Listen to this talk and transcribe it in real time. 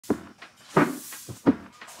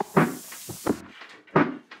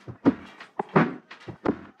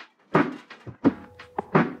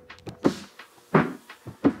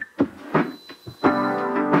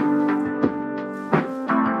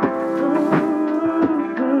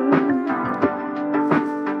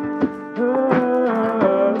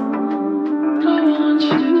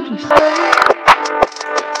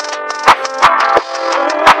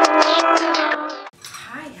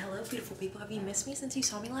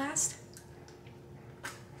last?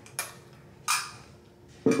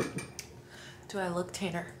 Do I look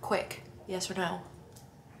tanner? Quick, yes or no?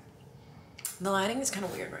 The lighting is kind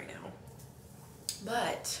of weird right now,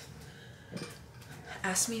 but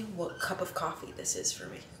ask me what cup of coffee this is for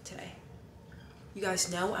me today. You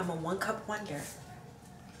guys know I'm a 1 cup wonder,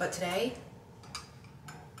 but today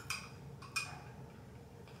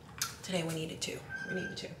we needed two.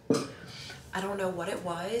 I don't know what it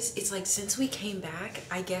was. It's like since we came back,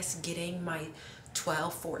 I guess getting my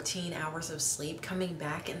 12, 14 hours of sleep, coming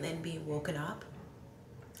back and then being woken up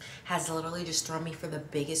has literally just thrown me for the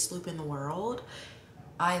biggest loop in the world.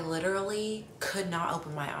 I literally could not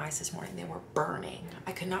open my eyes this morning. They were burning.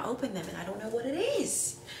 I could not open them and I don't know what it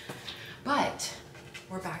is. But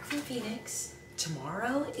we're back from Phoenix.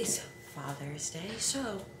 Tomorrow is Father's Day,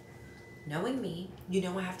 so knowing me, you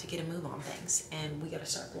know I have to get a move on things, and we gotta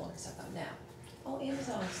start blowing stuff out now. Oh,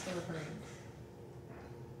 Amazon is delivering.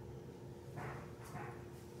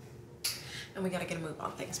 And we gotta get a move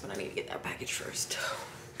on things, but I need to get that package first.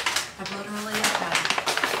 I've literally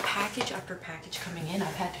had package after package coming in.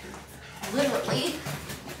 I've had to literally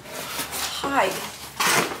hide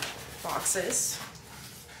boxes,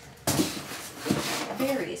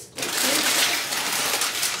 various places,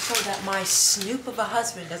 so that my snoop of a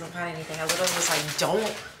husband doesn't find anything. I literally was like,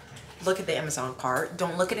 don't look at the Amazon cart.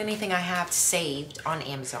 Don't look at anything I have saved on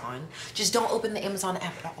Amazon. Just don't open the Amazon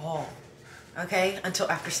app at all, okay? Until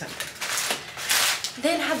after Sunday.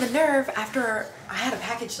 Then had the nerve, after I had a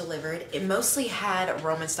package delivered, it mostly had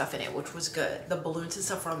Roman stuff in it, which was good. The balloons and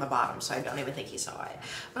stuff were on the bottom, so I don't even think he saw it.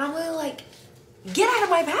 But I'm really like, get out of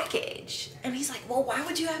my package. And he's like, well, why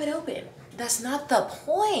would you have it open? That's not the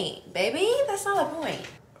point, baby. That's not the point.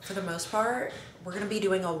 For the most part, we're gonna be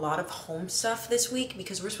doing a lot of home stuff this week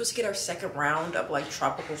because we're supposed to get our second round of like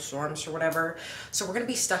tropical storms or whatever. So we're gonna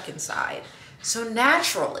be stuck inside. So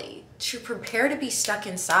naturally, to prepare to be stuck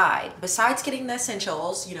inside, besides getting the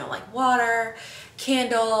essentials, you know, like water,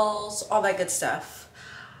 candles, all that good stuff,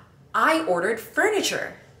 I ordered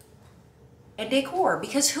furniture and decor,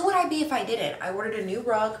 because who would I be if I didn't? I ordered a new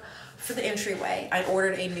rug for the entryway. I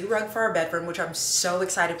ordered a new rug for our bedroom, which I'm so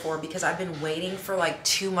excited for because I've been waiting for like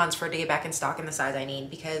 2 months for it to get back in stock in the size I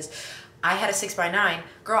need, because I had a 6x9.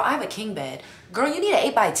 Girl, I have a king bed. Girl, you need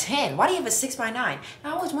an 8x10. Why do you have a 6x9? And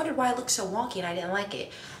I always wondered why it looked so wonky and I didn't like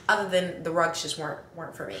it. Other than the rugs just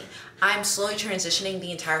weren't for me. I'm slowly transitioning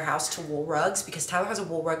the entire house to wool rugs because Tyler has a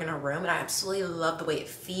wool rug in her room and I absolutely love the way it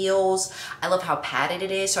feels. I love how padded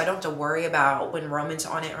it is, so I don't have to worry about when Roman's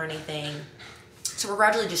on it or anything. So we're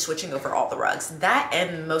gradually just switching over all the rugs. That,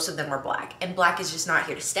 and most of them are black, and black is just not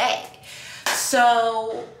here to stay.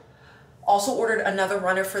 So also ordered another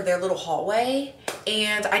runner for their little hallway,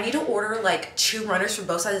 and I need to order like 2 runners for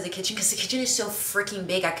both sides of the kitchen because the kitchen is so freaking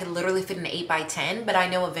big. I could literally fit an 8x10, but I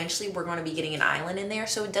know eventually we're going to be getting an island in there,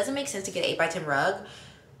 so it doesn't make sense to get an 8x10 rug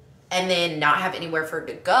and then not have anywhere for it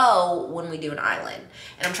to go when we do an island.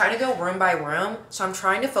 And I'm trying to go room by room, so I'm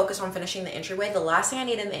trying to focus on finishing the entryway. The last thing I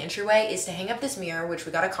need in the entryway is to hang up this mirror, which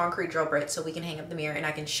we got a concrete drill bit so we can hang up the mirror, and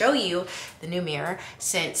I can show you the new mirror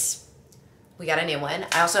since we got a new one.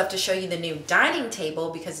 I also have to show you the new dining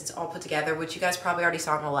table because it's all put together, which you guys probably already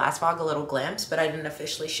saw in the last vlog, a little glimpse, but I didn't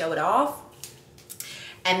officially show it off.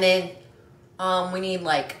 And then we need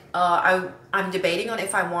like, I'm debating on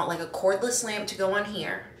if I want like a cordless lamp to go on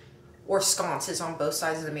here or sconces on both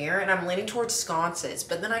sides of the mirror, and I'm leaning towards sconces,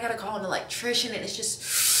 but then I gotta call an electrician and it's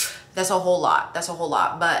just, that's a whole lot,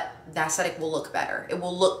 but that aesthetic will look better. It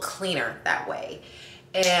will look cleaner that way.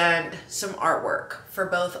 And some artwork for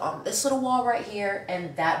both on this little wall right here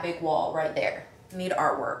and that big wall right there. I need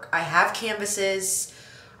artwork. I have canvases,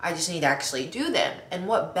 I just need to actually do them. And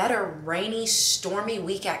what better rainy, stormy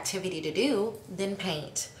week activity to do than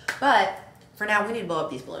paint? But for now, we need to blow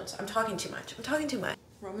up these balloons. I'm talking too much.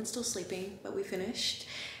 Roman's still sleeping, but we finished.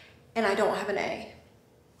 And I don't have an A.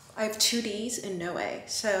 I have 2 D's and no A.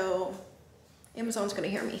 So Amazon's gonna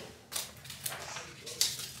hear me.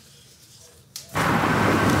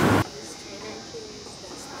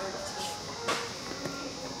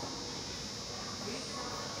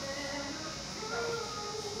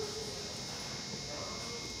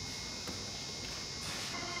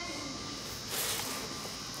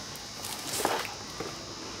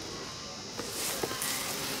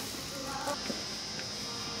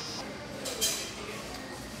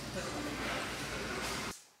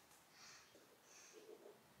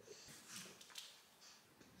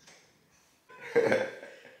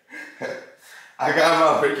 I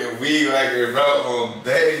got my freaking weed whacker, bro, on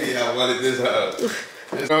baby. I wanted this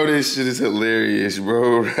hug. Bro, this shit is hilarious,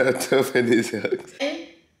 bro. Wrapped up in this hug.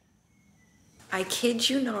 I kid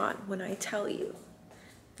you not when I tell you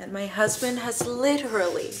that my husband has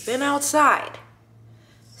literally been outside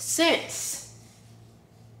since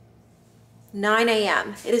 9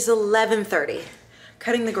 a.m. It is 11:30,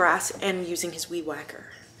 cutting the grass and using his weed whacker.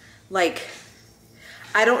 Like,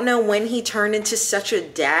 I don't know when he turned into such a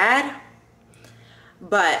dad,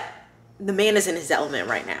 but the man is in his element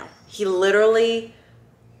right now. He literally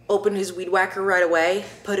opened his weed whacker right away,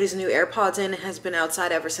 put his new AirPods in, and has been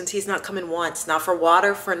outside ever since. He's not come in once, not for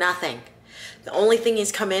water, for nothing. The only thing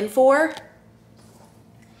he's come in for,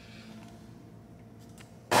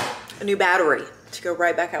 a new battery to go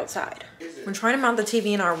right back outside. I'm trying to mount the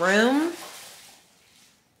TV in our room,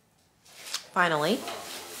 finally.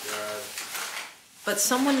 But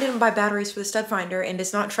someone didn't buy batteries for the stud finder and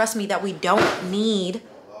does not trust me that we don't need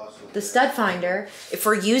the stud finder if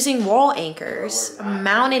we're using wall anchors. I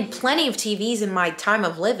mounted plenty of TVs in my time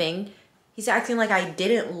of living. He's acting like I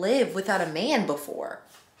didn't live without a man before.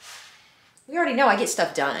 We already know I get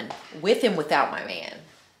stuff done with and without my man.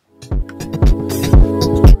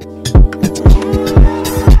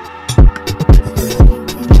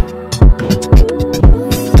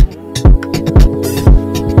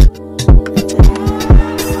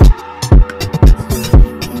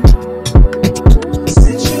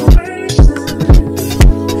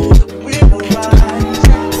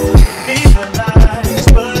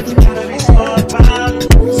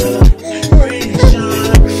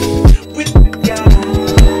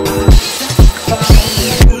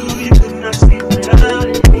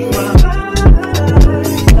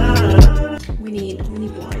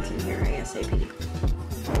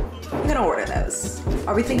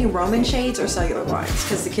 Are we thinking Roman shades or cellular blinds?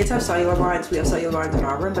 Because the kids have cellular blinds, we have cellular blinds in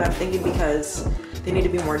our room, but I'm thinking because they need to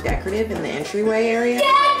be more decorative in the entryway area.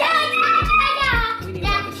 We need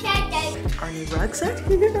our new rug set.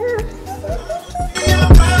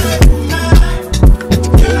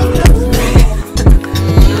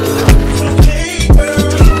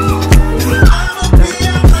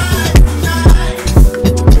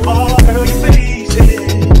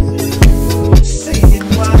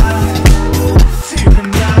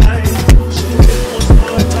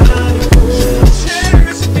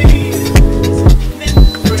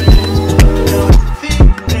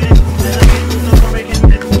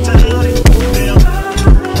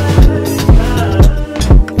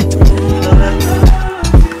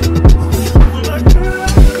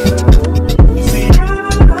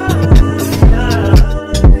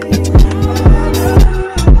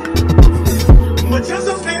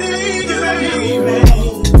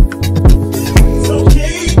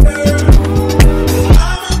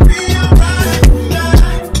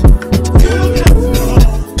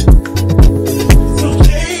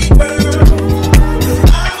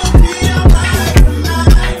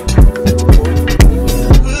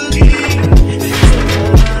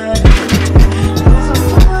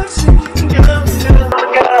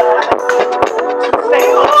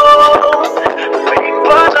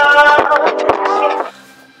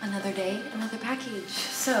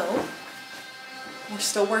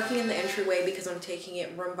 Still working in the entryway because I'm taking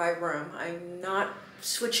it room by room. I'm not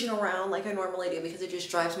switching around like I normally do because it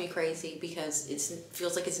just drives me crazy because it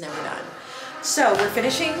feels like it's never done. So we're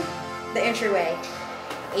finishing the entryway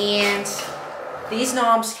and these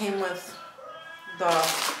knobs came with the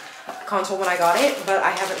console when I got it, but I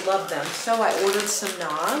haven't loved them. So I ordered some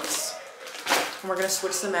knobs and we're gonna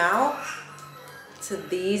switch them out to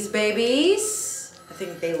these babies. I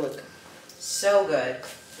think they look so good.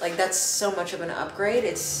 Like, that's so much of an upgrade.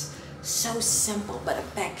 It's so simple but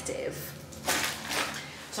effective.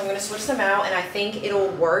 So I'm gonna switch them out and I think it'll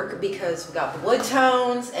work because we got the wood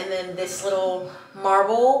tones and then this little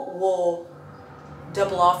marble will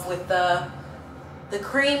double off with the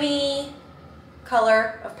creamy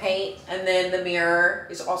color of paint, and then the mirror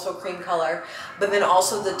is also cream color, but then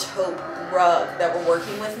also the taupe rug that we're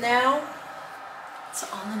working with now. It's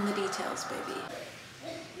all in the details, baby.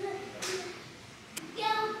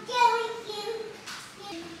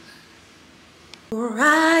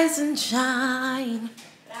 Rise and shine.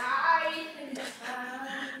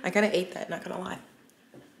 I kinda ate that, not gonna lie.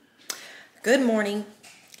 Good morning.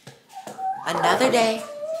 Another day,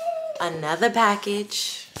 another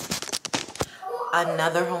package,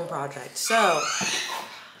 another home project. So,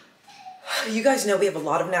 you guys know we have a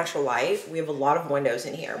lot of natural light. We have a lot of windows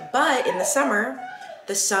in here. But in the summer,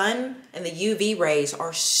 the sun and the UV rays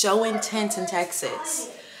are so intense in Texas.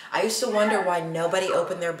 I used to wonder why nobody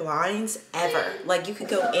opened their blinds ever. Like, you could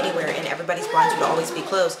go anywhere and everybody's blinds would always be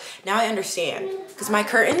closed. Now I understand, because my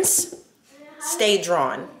curtains stay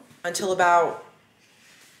drawn until about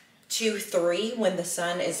 2, 3 when the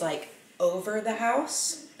sun is like over the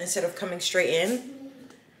house instead of coming straight in.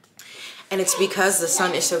 And it's because the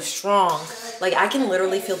sun is so strong. Like I can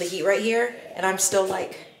literally feel the heat right here, and I'm still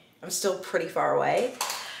pretty far away.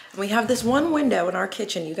 And we have this one window in our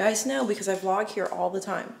kitchen. You guys know because I vlog here all the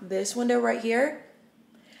time. This window right here,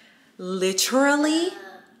 literally,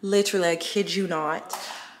 I kid you not,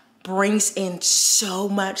 brings in so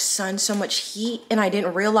much sun, so much heat, and I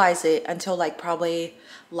didn't realize it until like probably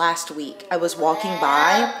last week. I was walking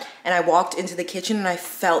by and I walked into the kitchen and I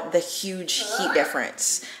felt the huge heat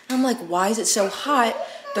difference. And I'm like, why is it so hot?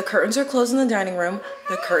 The curtains are closed in the dining room.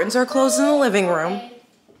 The curtains are closed in the living room.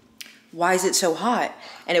 Why is it so hot?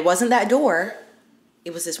 And it wasn't that door,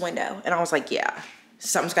 it was this window. And I was like, yeah,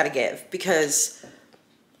 something's gotta give because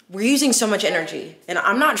we're using so much energy. And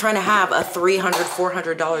I'm not trying to have a $300,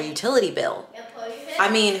 $400 utility bill. I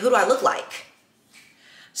mean, who do I look like?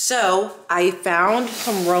 So I found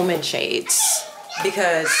some Roman shades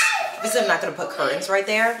because I'm not gonna put curtains right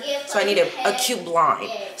there. So I needed a cute blind.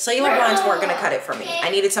 Cellular blinds weren't gonna cut it for me. I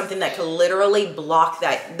needed something that could literally block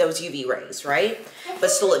those UV rays, right? But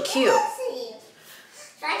still look cute.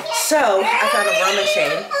 So I found a Roman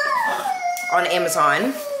shade on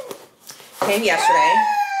Amazon. Came yesterday.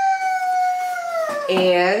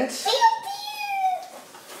 And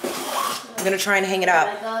I'm gonna try and hang it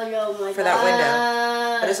up for that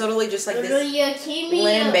window. But it's literally just like this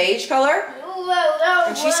linen beige color.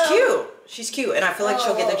 And she's cute. She's cute. And I feel like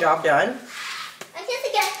she'll get the job done.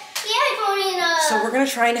 So we're gonna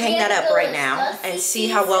try and hang that up right now and see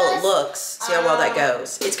how well it looks. See how well that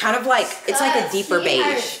goes. It's kind of like, it's like a deeper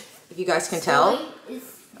beige, if you guys can tell.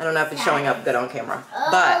 I don't know if it's showing up good on camera,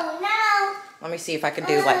 but let me see if I can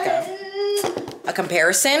do like a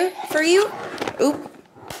comparison for you. Oop.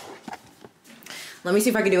 Let me see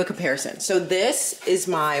if I can do a comparison. So this is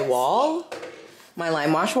my wall, my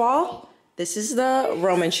lime wash wall. This is the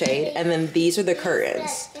Roman shade, and then these are the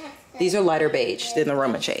curtains. These are lighter beige than the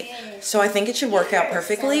Roman shade. So I think it should work out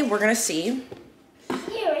perfectly. We're gonna see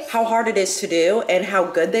how hard it is to do and how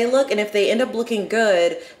good they look. And if they end up looking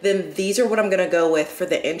good, then these are what I'm gonna go with for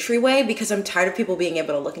the entryway because I'm tired of people being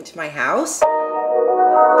able to look into my house.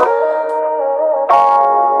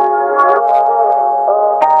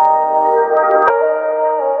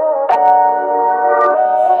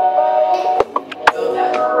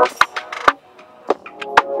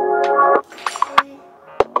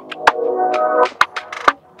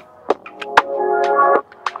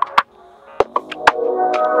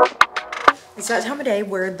 It's that time of day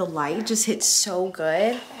where the light just hits so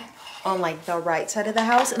good on like the right side of the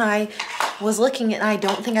house. And I was looking and I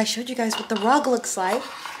don't think I showed you guys what the rug looks like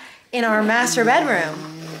in our master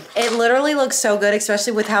bedroom. It literally looks so good,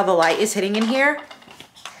 especially with how the light is hitting in here.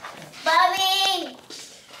 Mommy!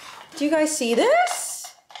 Do you guys see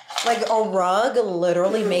this? Like a rug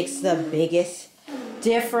literally makes the biggest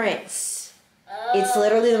difference. It's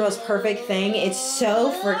literally the most perfect thing. It's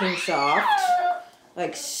so freaking soft.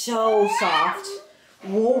 Like so soft.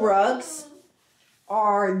 Wool rugs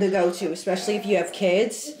are the go-to, especially if you have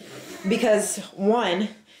kids, because one,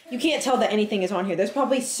 you can't tell that anything is on here. There's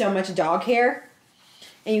probably so much dog hair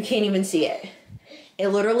and you can't even see it. It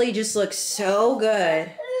literally just looks so good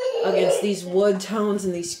against these wood tones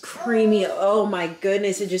and these creamy, oh my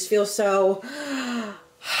goodness, it just feels so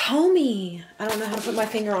homey. I don't know how to put my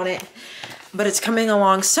finger on it. But it's coming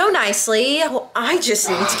along so nicely. Well, I just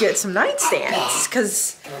need to get some nightstands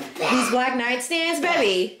because these black nightstands,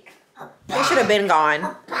 baby, they should have been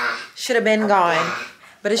gone. Should have been gone.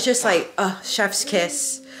 But it's just like, chef's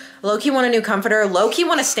kiss. Low-key want a new comforter. Low-key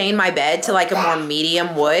want to stain my bed to like a more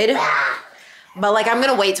medium wood. But like I'm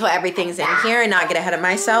going to wait till everything's in here and not get ahead of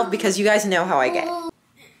myself because you guys know how I get.